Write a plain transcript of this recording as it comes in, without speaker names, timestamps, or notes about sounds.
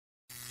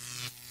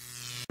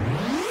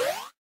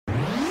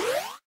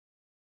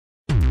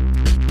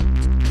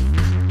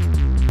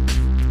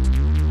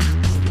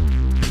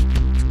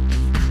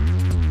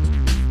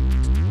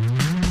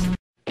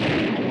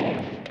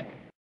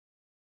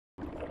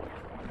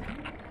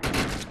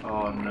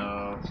Oh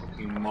no,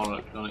 fucking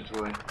monarch on its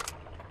way.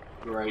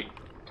 Great.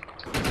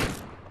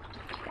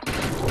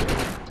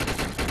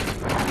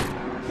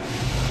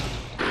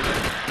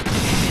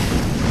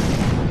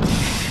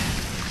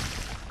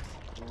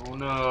 Oh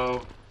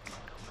no.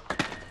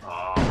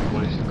 Oh,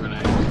 waste a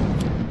grenade.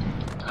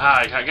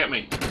 Ah, you can't get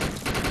me.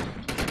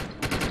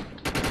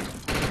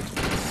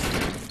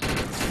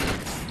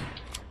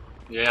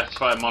 Yeah, you have to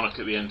fight a monarch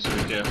at the end, so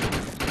be careful.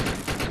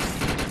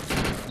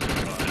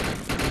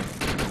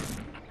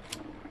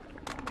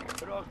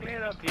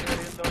 Clear up here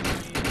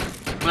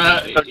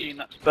in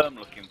that sperm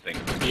looking thing.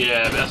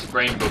 Yeah, but that's a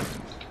brain bug.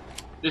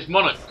 This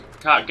monarch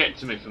can't get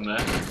to me from there.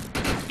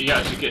 He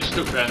actually gets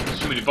stuck there and there's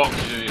too many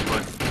boxes in his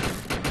way.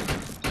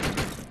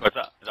 What's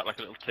that? Is that like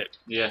a little tip?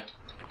 Yeah.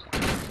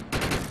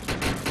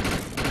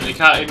 And he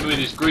can't hit me with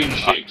his green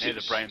shit. Near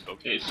the brain bug.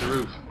 It's the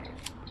roof.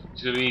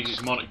 It's the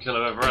easiest monarch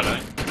killer I've ever had, I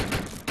think.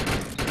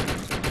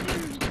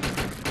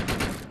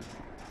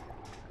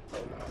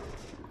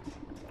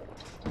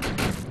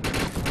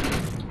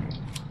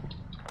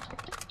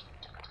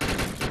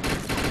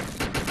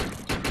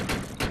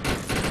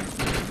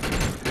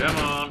 Come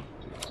on.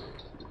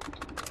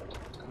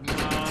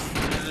 Come on.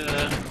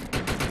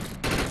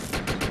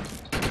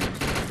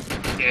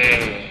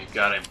 Yeah,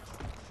 got him.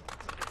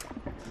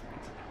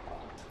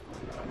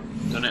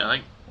 Done it, I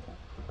think.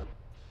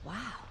 Wow.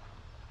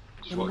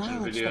 Just The watching the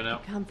knowledge video that now.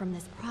 could come from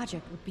this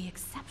project would be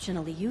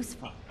exceptionally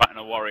useful. Fighting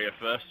a warrior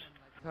first.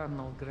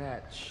 Colonel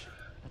Gretsch.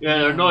 Yeah,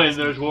 they're annoying,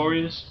 those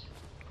warriors.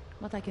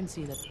 But I can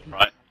see that people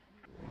Right.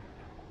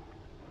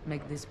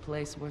 make this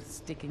place worth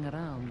sticking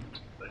around.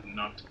 But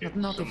not But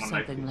not if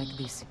something like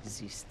this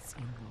exists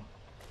in them.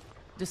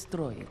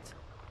 Destroy it. Is there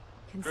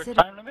a Consider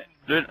time limit?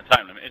 There isn't a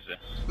time limit, is there?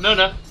 No,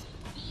 no.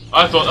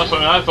 I thought that's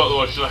what I thought there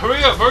was. She's like,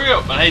 hurry up, hurry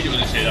up! I hate it when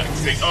they say that. You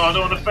think, oh, I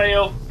don't want to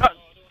fail.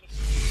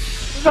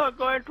 You're not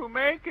going to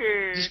make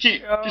it. Just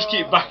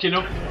keep backing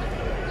up.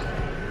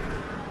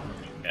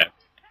 Yeah.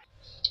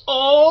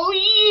 Oh You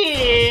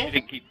yeah!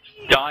 didn't keep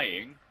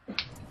dying.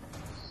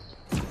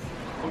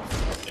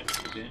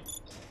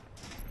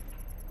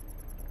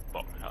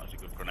 But that was a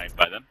good grenade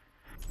by them.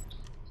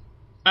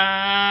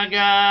 I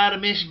got a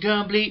mission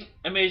complete.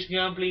 A mission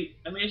complete.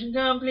 A mission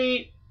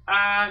complete.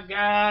 I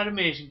got a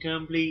mission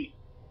complete.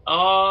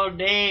 All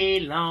day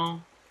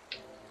long.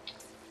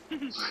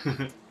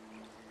 Alright,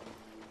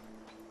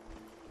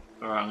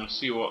 I'm gonna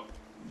see what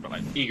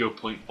Right. ego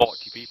point.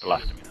 40 people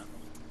after me now.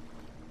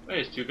 Hey,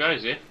 there's two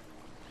guys here.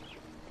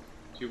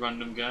 Two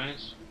random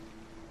guys.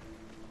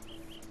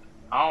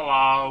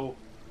 Hello.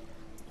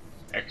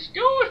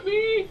 Excuse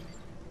me.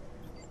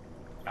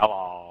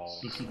 Hello.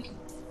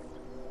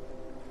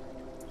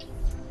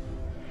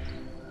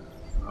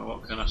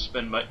 What can I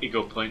spend my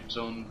ego points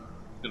on?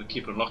 I'm gonna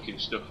keep unlocking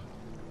stuff.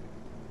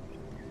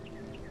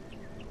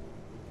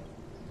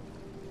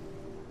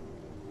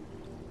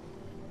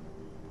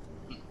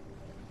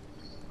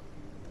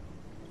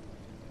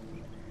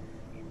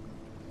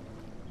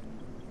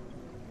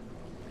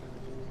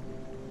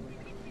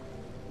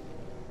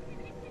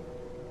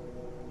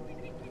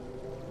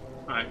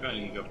 Alright, got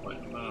an ego point.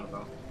 I don't know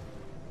about.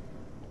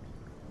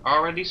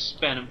 Already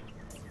spent them.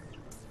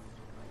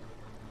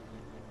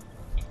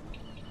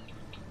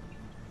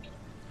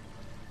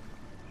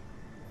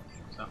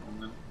 What's that one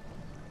then?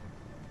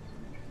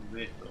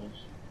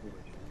 Vehicles.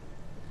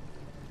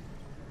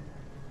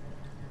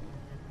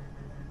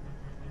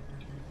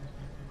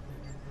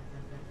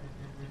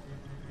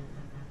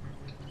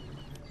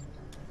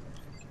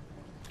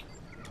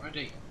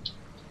 Already.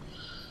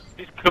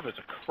 These covers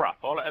are crap.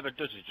 All it ever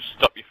does is just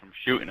stop you from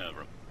shooting over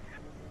them.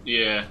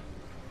 Yeah.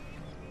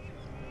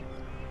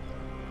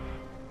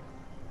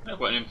 I've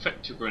got an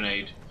infector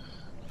grenade.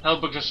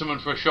 Hellbugs are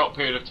summoned for a short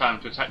period of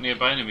time to attack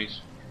nearby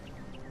enemies.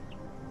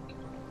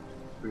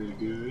 Pretty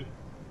good.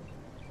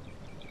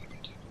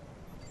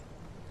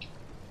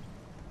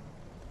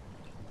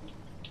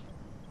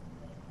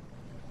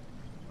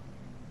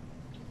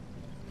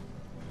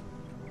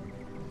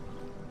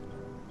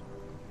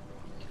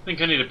 I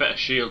think I need a better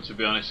shield, to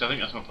be honest. I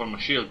think that's my problem. My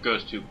shield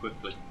goes too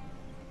quickly.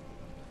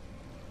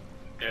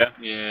 Yeah.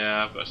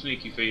 Yeah, I've got a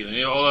sneaky feeling.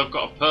 You know, although I've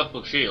got a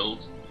purple shield,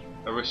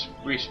 a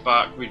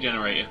respark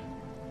regenerator,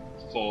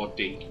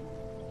 4D.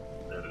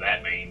 Whatever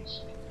that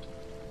means.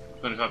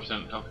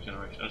 25% health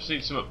regeneration. I just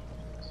need something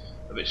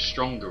a bit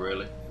stronger,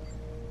 really.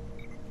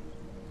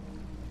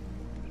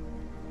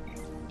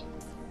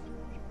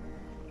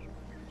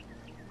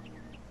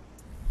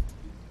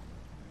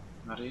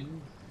 Not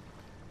in.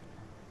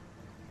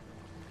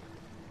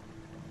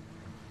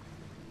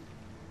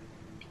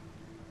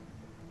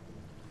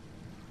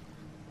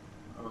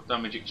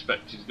 Damage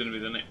expected is going to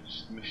be the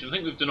next mission. I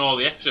think we've done all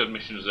the episode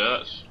missions there.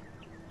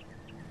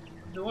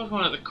 There was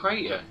one at the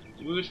crater.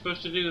 We were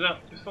supposed to do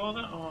that before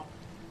that, or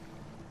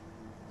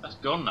that's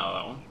gone now.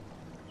 That one.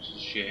 Which is a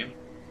shame.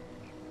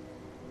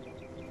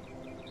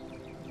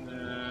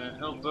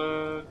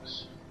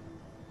 Hellbugs.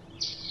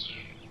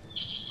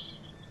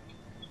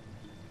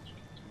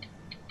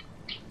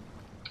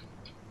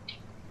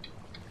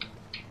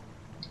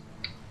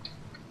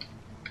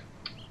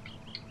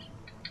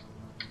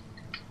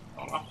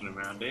 Not happening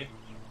around here.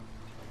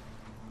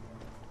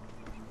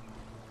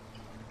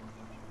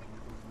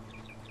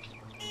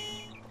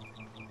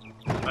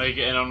 How are you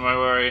getting on, my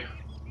worry?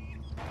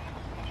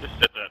 Just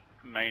at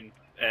the main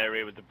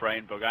area with the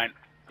brain bug. I ain't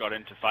got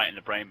into fighting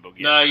the brain bug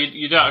yet. No,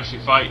 you don't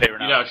actually fight. You Clearing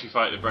don't out. actually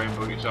fight the brain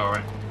bug. It's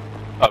alright.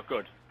 Oh,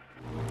 good.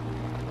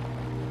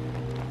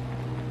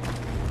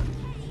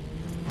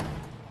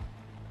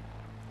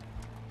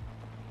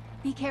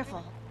 Be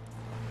careful.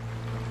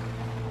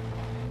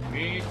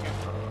 Be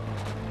careful.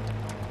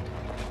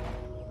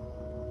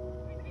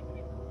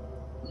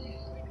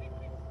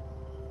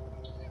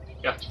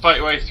 You have to fight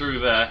your way through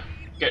there,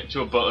 get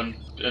to a button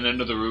in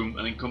another room,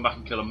 and then come back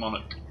and kill a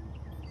monarch.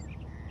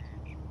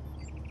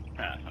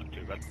 Ah, that's not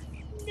too bad.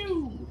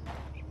 No.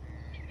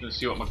 Gonna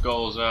see what my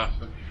goals are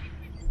for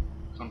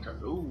contract.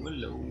 Oh,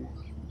 hello.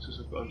 What's this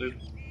I've got to do?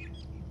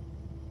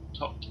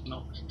 Top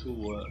notch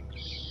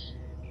toolworks.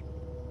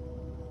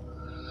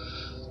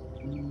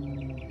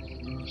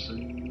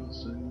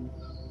 Nothing.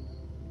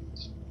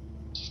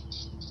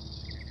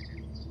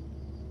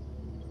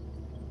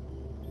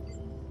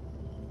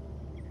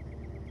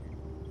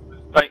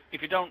 Like,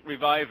 if you don't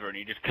revive her and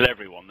you just kill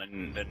everyone,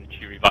 then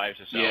she revives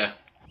herself. Yeah.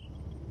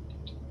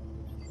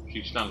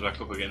 She stands back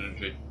up again, doesn't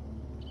she?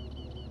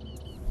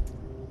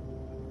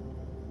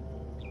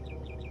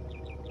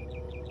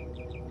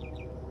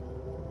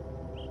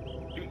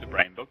 Shoot the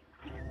brain bug.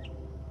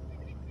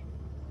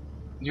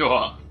 You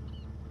are?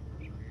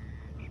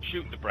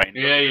 Shoot the brain bug.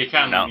 Yeah, you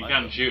can. No, You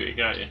can shoot it,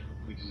 can't you?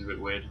 Which is a bit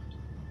weird.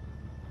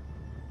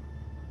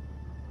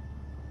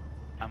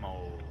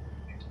 Ammo.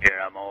 Here,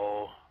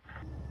 ammo.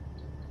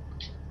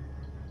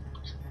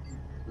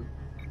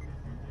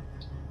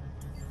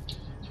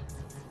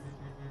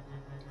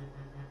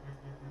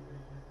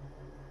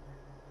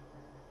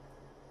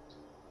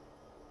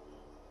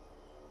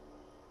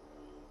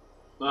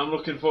 I'm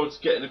looking forward to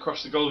getting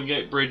across the Golden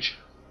Gate Bridge.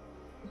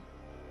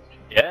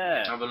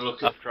 Yeah. Have a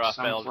look at After I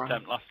San failed Fran.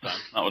 attempt last time.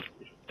 That was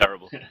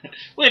terrible.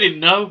 We didn't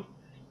know.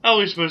 How are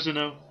we supposed to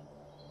know?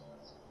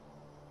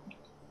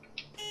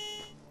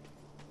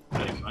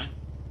 That's fine.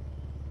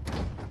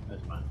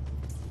 That's fine.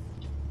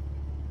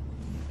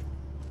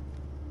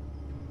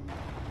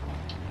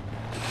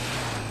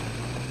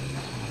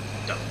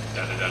 Dum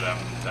da da da dum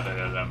da da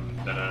da dum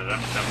da da da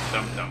dum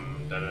dum dum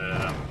da da da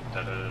dum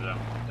da da da dum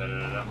da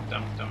da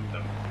dum dum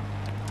dum.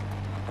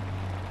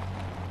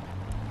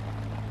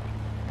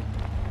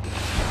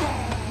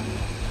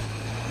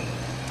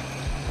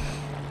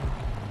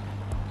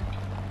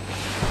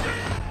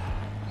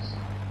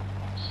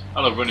 I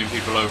love running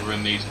people over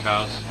in these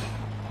cars.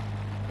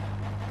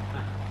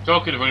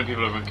 Talking of running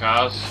people over in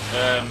cars,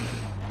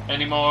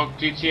 any more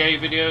GTA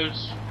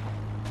videos?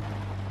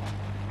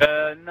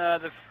 No,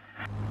 they've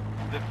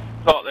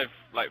thought they've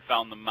like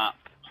found the map.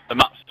 The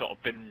map's sort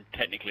of been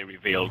technically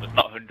revealed. It's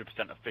not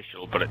 100%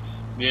 official, but it's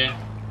Yeah.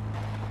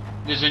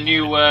 There's a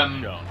new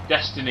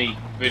Destiny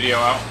video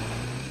out.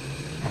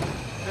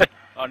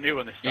 a new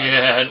one this time.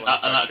 Yeah, The one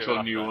an I actual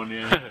last new time. one,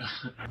 yeah.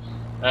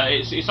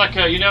 It's like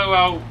a, you know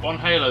how on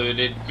Halo they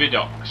did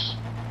vidocs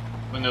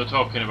when they were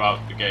talking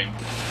about the game.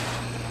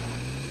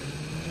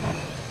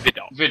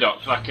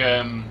 Vidocs, like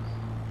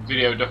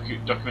video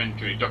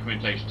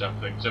documentation type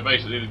thing. So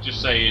basically they're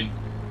just saying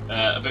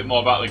a bit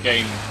more about the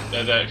game.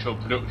 The actual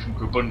production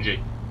crew,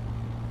 Bungie,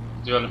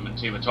 development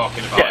team, are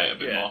talking about it a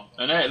bit more,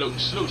 and it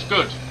looks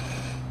good.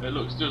 It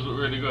does look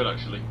really good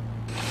actually.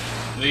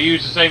 They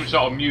use the same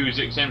sort of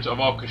music, same sort of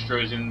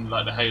orchestra as in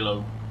like the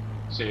Halo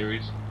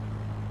series.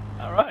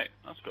 Alright,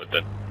 that's good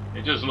then.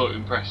 It does look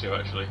impressive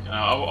actually.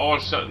 I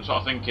was sort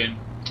of thinking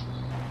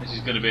this is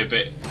going to be a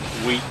bit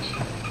weak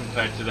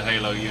compared to the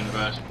Halo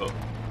universe, but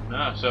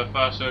no, so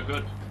far so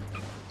good.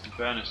 In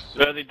fairness.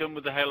 So are they done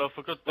with the Halo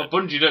for good then?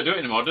 Well, Bungie don't do it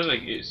anymore, do they?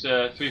 It's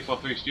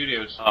 343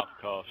 Studios. Oh, of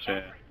course,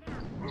 yeah.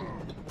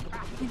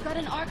 We've got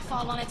an arc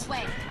fall on its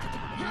way.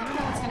 You never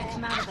know what's going to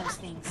come out of those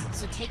things,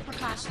 so take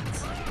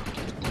precautions.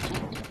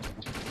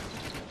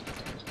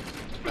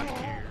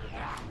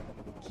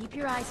 Keep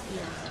your eyes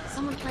peeled.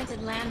 Someone planted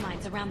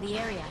landmines around the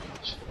area.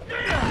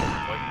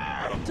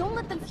 Don't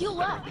let them fuel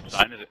up.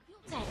 Sign, is it?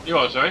 You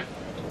are, sorry?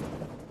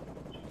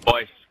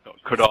 Voice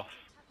got cut off.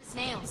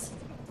 Snails.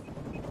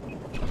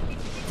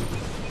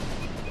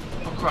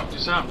 Oh crap,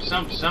 disarm. Look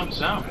at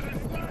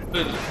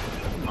the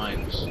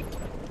mines.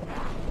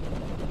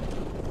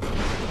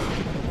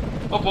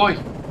 Oh boy!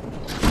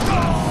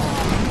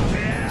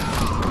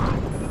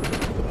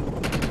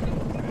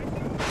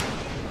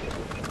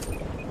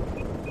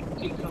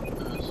 Keep going.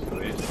 That's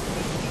weird.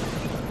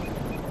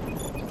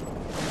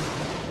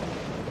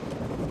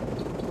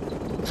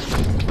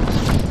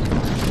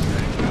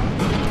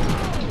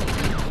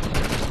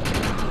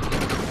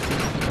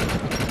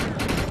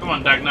 Come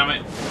on,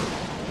 dagnammit.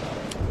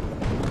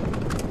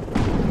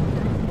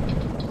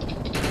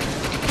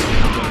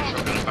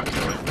 Shotgun back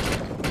away.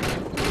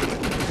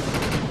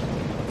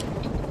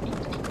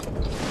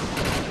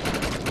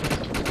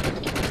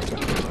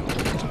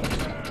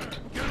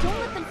 Don't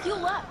let them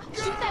fuel up.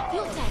 Shoot that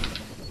fuel tank.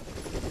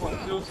 What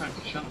fuel tank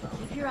is shut down?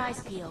 Keep your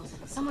eyes peeled.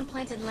 Someone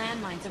planted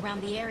landmines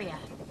around the area.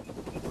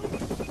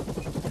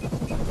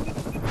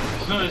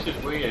 This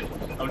is weird.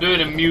 I'm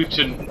doing a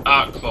mutant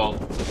arc fall.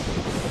 It's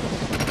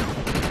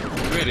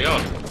really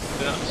odd.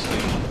 That's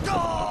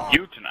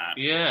Mutant app?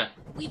 yeah.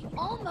 We've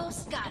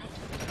almost got it.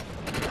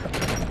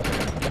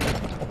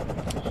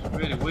 It's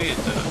really weird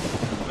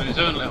though. I mean, it's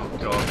only oh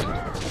god.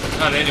 There's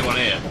hardly anyone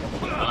here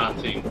on our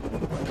team.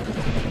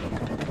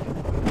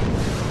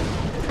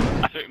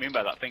 I see what you mean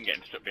by that thing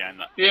getting stuck behind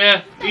that.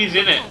 Yeah, he's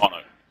in it. Oh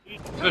no.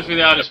 It's supposed to be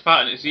the hardest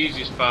part and it's the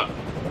easiest part.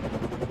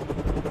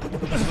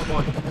 Oh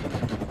boy.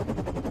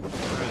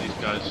 Where are these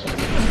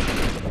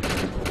guys?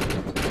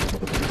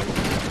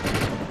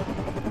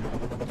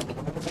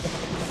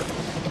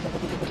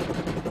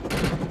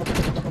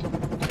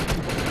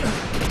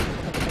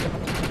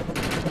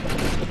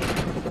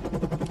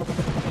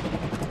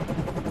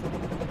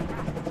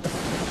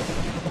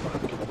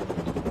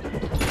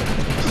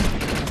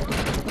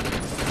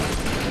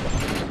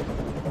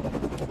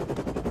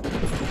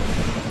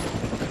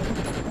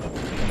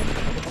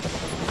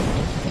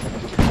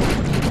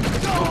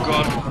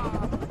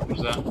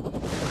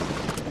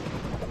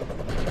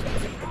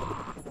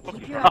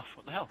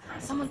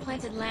 Someone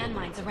planted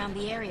landmines around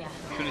the area.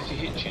 Trinity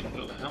Hitchin,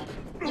 what the hell?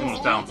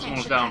 Someone's down,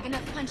 someone's down.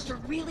 Enough punch to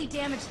really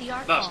damage the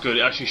arc That's ball. good,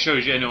 it actually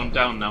shows you anyone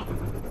down now.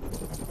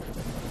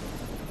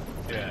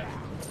 Yeah.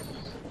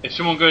 If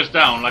someone goes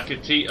down, like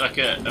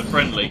a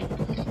friendly,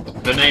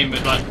 the name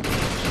like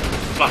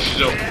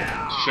flashes up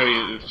to show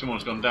you if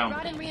someone's gone down.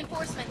 Brought in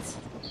reinforcements.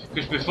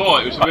 Because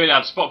before it was really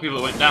hard to spot people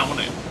that went down,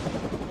 wasn't it?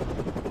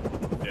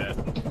 Yeah.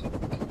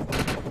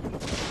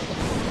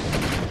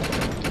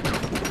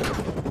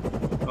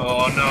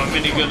 Oh no, a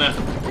minigunner.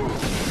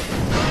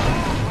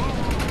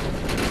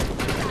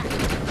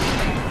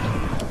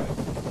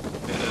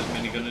 Yeah, those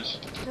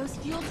minigunners. Those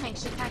fuel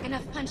tanks should pack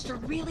enough punch to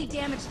really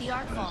damage the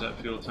arc Where's ball. that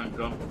fuel tank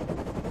gone?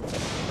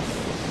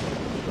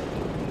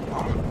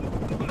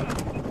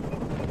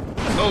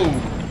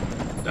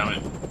 Oh! Damn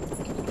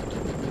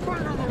it.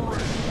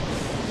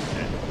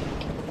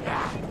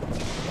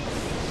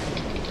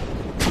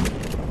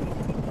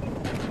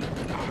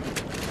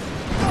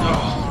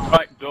 Oh,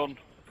 Right, done.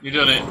 you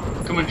done it.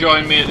 Come and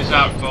join me at this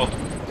outfall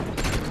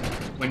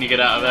when you get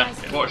out of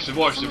there. Watch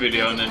the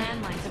video and then.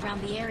 Landmines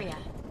around the area.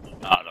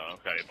 I don't know,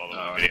 okay, bother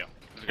with the video.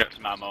 Let's get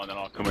some ammo and then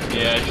I'll come in.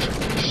 Yeah,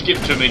 just skip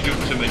to me, jump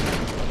to me.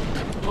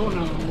 Oh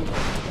no!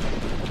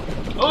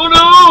 Oh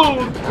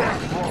no!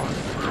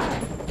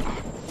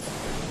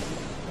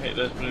 Hate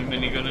those blue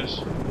minigunners.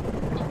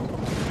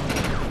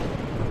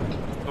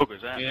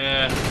 Buggers out.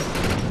 Yeah.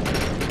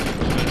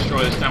 Just gonna destroy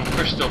this damn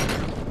crystal.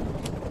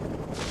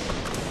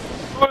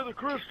 Destroy the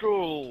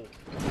crystal!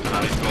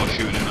 Ah, these guys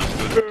shooting him,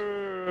 that's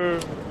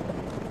good.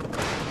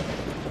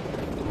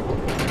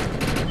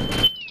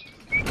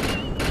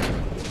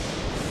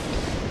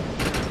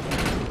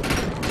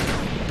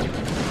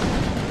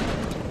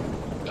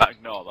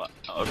 Ignore that.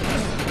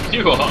 Oh,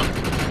 You are?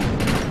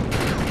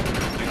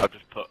 I've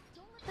just put.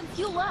 Don't let them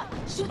fuel up.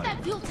 Shoot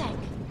that fuel tank.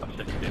 I've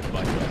said it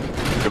like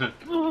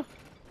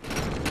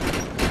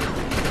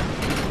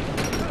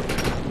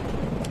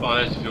Oh,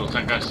 there's the fuel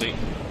tank, I see.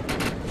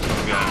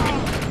 Oh, behind me.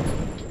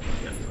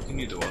 Yeah, fucking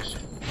knew there was.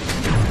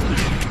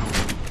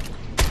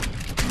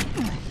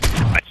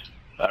 Right.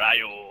 Where are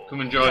you?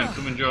 Come and join,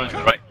 come and join.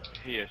 Right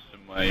here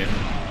somewhere,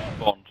 yeah.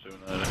 Spawn sooner.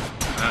 I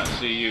can't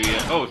see you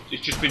yet. Oh,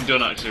 it's just been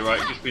done actually, right?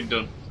 It's just been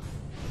done.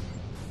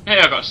 Hey,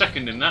 I got a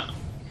second in that.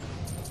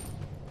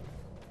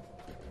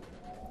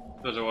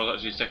 Because I was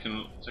actually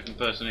second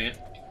person here.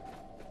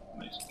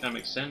 That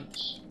makes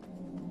sense.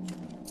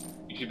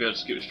 You should be able to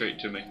skip straight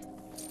to me.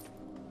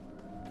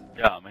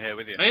 Yeah, I'm here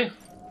with you. Are you?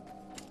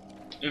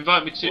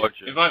 Invite me to Oh,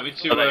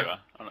 there you are.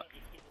 Oh, no.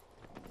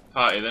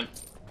 party then.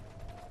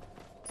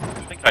 I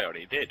think I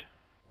already did.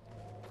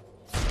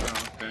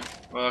 Oh, okay.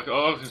 Well,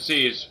 all I can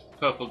see is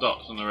purple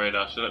dots on the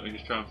radar, so let me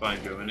just try and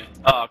find you a minute.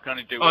 Oh, can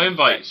I do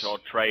invites. or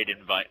trade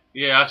invite?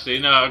 Yeah, I see.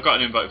 No, I've got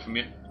an invite from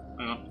you.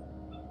 Hang on.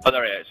 Oh,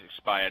 there it is. It's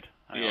expired.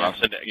 Hang on, Yeah, I'll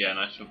send it again. yeah,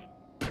 nice one.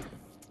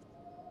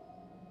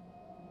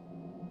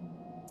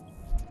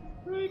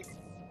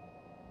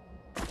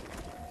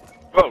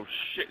 Oh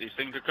shit, these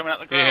things are coming out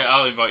the ground. Yeah,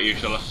 I'll invite you,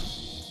 shall I?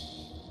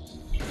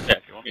 Yeah,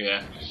 if you want.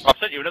 Yeah. I've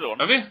sent you another one.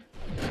 Have you?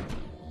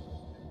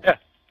 Yeah.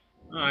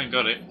 Oh, I ain't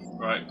got it.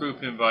 Right,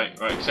 group invite.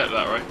 Right, accept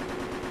that, right?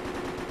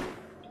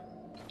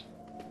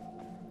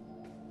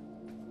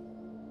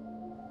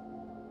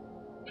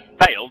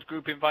 Failed.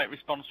 Group invite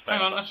response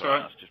failed. Hang on, that's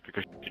alright. That's just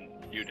because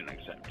you didn't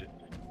accept it.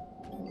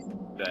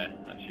 There,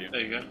 that's you.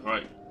 There you go.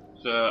 Right.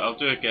 So I'll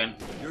do it again.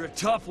 You're a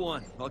tough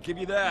one, I'll give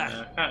you that.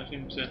 I can't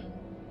seem to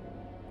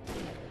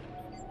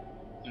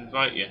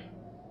invite you.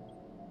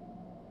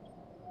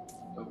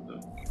 Oh,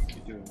 no.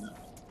 Keep doing that.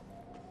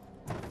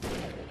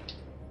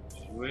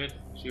 It's weird.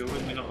 So you were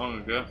with me not long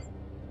ago.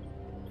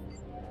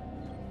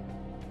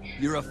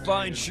 You're a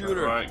fine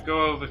shooter. Right,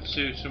 go over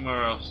to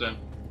somewhere else then,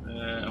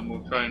 and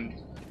we'll try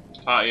and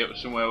party up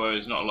somewhere where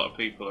there's not a lot of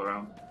people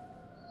around.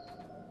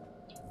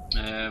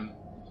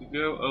 If you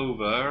go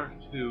over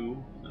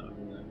to...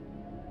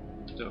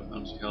 don't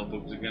fancy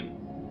hellbugs again.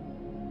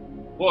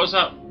 What was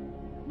that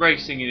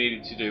race thing you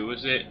needed to do,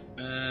 was it?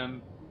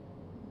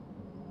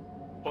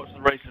 What's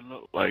the racing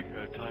look like?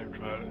 Time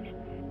trials.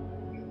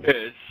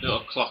 It's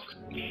Little clock.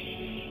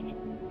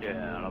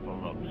 yeah. I'll have a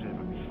look. See if I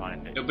can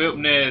find it. It'll be up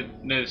near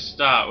the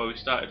start where we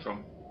started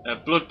from.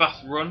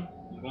 Bloodbath Run,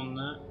 there's one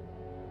there.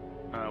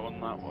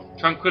 Wasn't that one?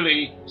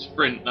 Tranquility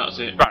Sprint, that's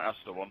it. Right, that's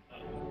the one.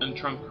 And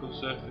Tranquil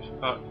Surface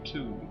Part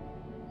 2.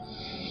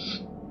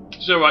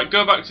 So right,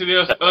 go back to the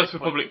Earth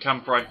Republic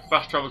camp, right?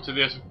 Fast travel to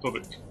the Earth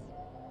Republic.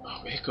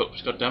 Oh,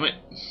 hiccups, god damn it.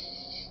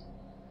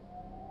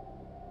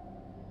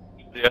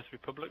 The Earth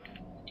Republic?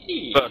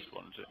 First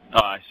one, is it? Oh,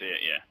 I see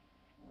it, yeah.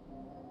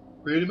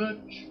 Pretty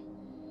much.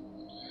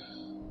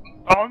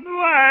 On the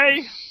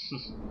way!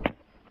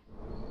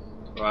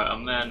 Right,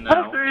 I'm there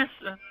now.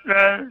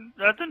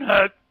 That didn't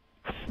hurt.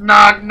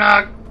 Nog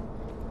nog!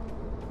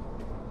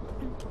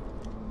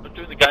 I'm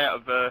doing the guy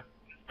out of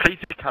Police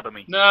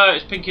Academy. No,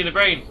 it's Pinky the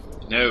Brain.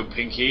 No,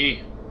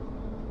 Pinky.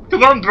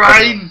 Come on,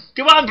 Brain!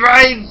 Come on,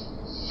 Brain!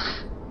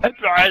 Hey,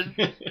 Brian!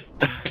 I'm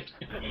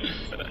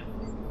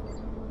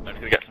just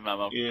gonna get some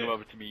ammo. Yeah. Come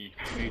over to me.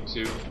 Me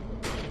too.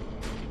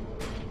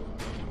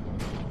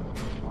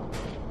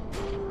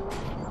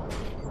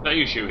 That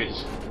you shoot it.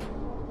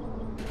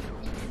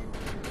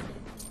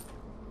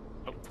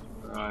 Oh.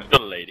 Right.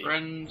 Got a lady.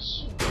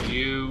 Friends,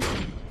 you.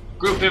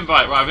 Group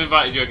invite. Right, I've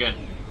invited you again.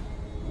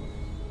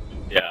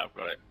 Yeah, I've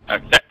got it.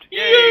 Accept.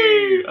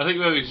 Yay! I think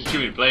maybe there's too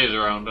many players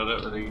around. I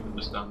don't really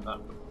understand that.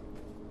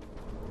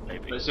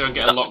 Maybe. Let's see if I can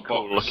get a That's lockbox.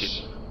 cool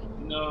looking.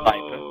 No.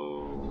 Viper.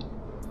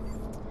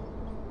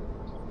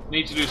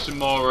 Need to do some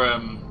more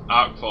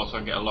arc force so I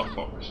can get a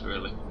lockbox,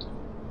 really.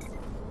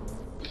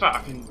 In fact,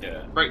 I can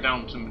break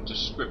down some to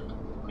script.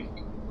 I think.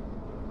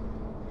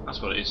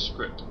 That's what it is,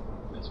 script.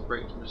 Let's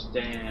break this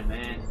down,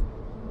 man.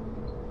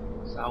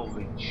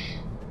 Salvage.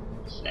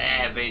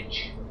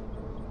 Savage.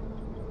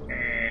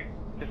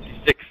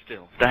 56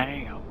 still.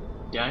 Damn.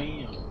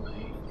 Damn,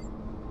 man.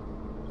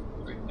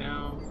 Break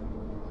down.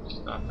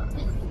 Start that.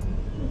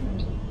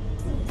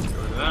 Get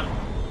rid of that.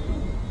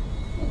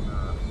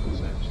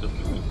 Same stuff,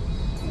 isn't it?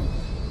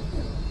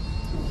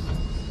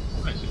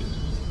 Nice it is.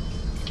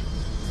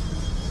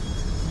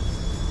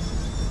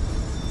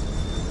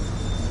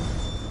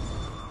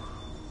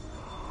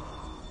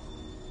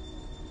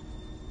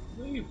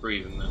 Why are you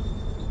breathing then?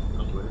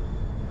 That's weird.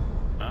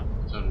 Huh?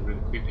 It sounded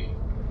really creepy.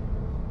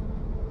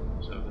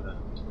 It's over there.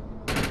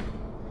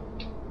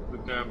 We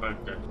go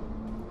back there.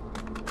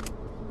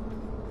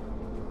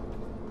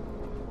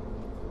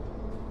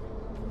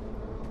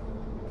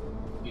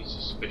 He's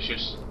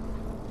suspicious.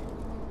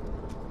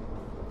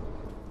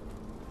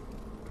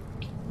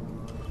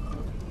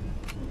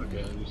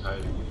 Okay, he's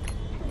hiding.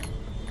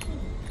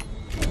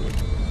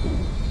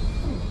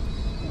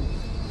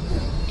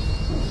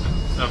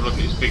 Have a look at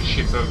this big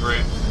ship over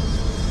here.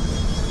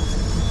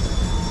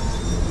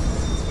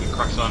 We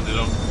crash landed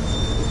on.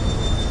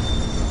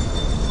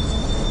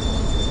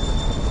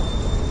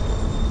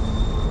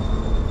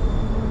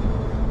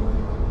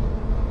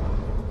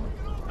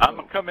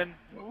 I'm coming.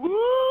 Woo!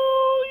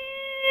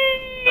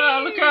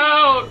 Ah, look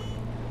out!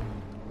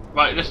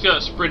 Right, let's do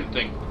that sprint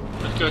thing.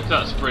 Let's go to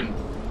that sprint.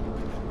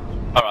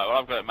 Alright, well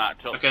I've got it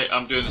marked up. Okay,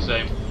 I'm doing the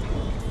same.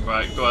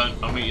 Right, go on,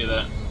 I'll meet you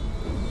there.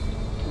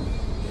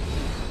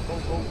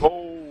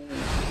 Oh!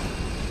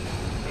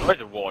 There's always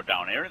a war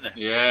down here, isn't there?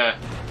 Yeah,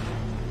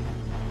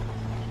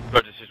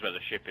 But this is where the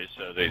ship is,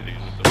 so these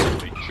are supposed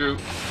to be. true.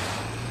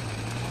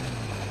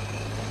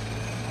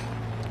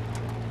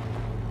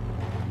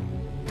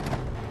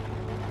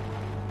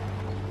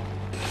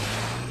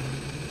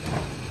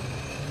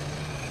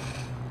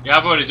 Yeah,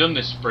 I've already done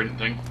this sprint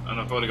thing, and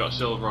I've already got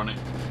silver on it.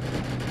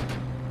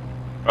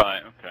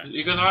 Right, okay.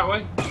 You going the right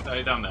way? Oh,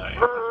 you're down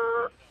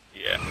there.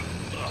 Yeah.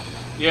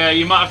 Yeah,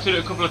 you might have to do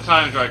it a couple of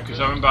times, right?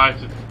 Because I remember I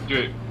had to do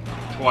it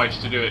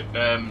twice to do it.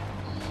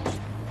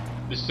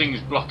 This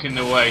thing's blocking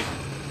the way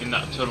in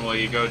that tunnel where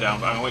you go down.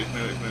 But hang on, wait for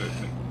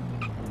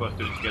me. We'll both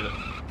do it together.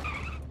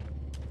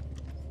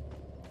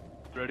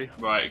 Ready?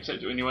 Right,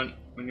 accept it when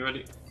you're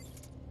ready.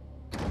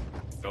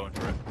 Going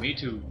for it. Me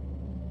too.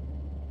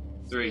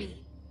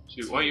 3,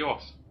 2. Why are you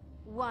off?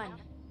 1.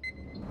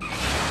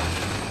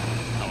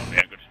 That won't be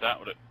a good start,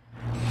 would it?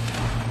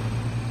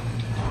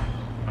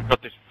 My god,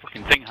 this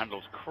fucking thing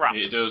handles crap.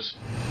 It does.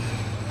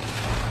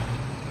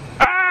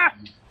 Ah!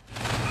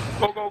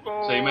 Go, go,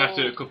 go! So you may have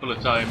to do it a couple of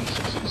times.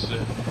 Since,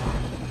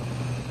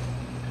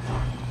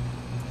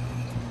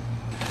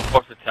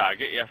 What's the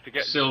target? You have to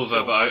get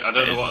silver, but I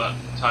don't know what that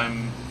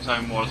time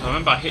was. I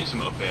remember I hit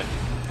some up here.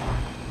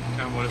 I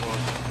can't remember what it was.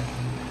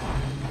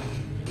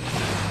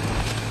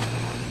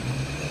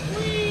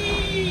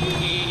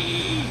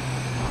 Whee!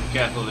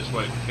 Careful this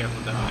way.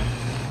 Careful down here.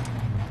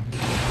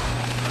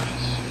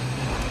 Nice.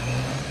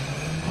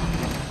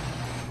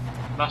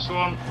 Last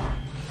one.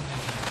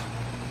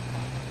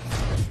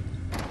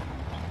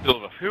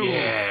 silver. Phew.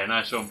 Yeah,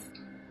 nice one.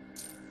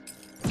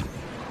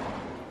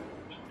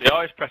 I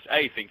always press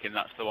A thinking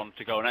that's the one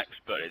to go next,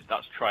 but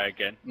that's try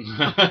again.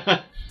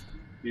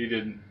 You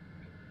didn't.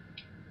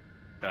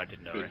 No, I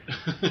didn't know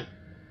it.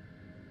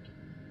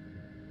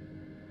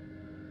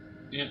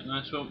 Yeah,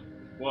 nice one.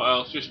 What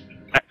else? Just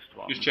Next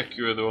one check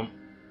your other one.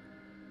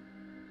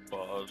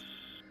 was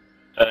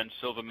earn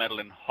silver medal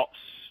in hot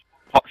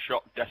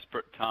shot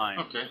desperate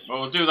times. Okay,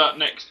 well we'll do that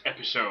next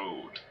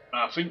episode.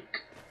 I think.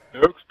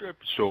 Next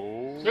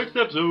episode. Next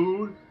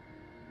episode.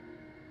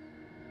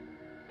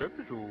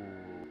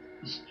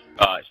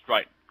 It's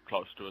right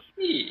close to us.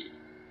 Yeah.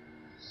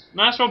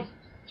 Nice one.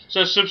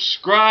 So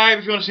subscribe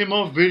if you want to see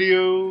more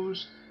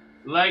videos.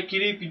 Like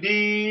it if you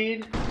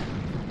did.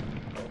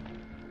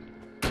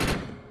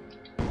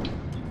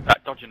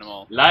 Dodging them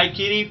all. Like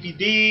it if you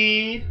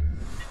did.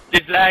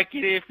 Dislike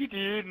it if you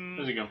didn't.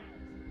 There you go.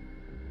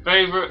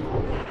 Favourite,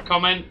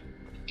 comment,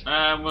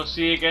 and we'll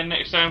see you again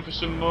next time for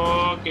some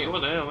more. Okay, what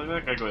the hell? Where's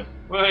that guy going?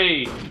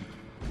 Wait.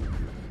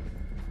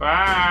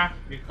 Bye.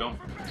 He's gone.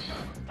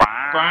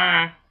 Bye.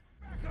 Bye.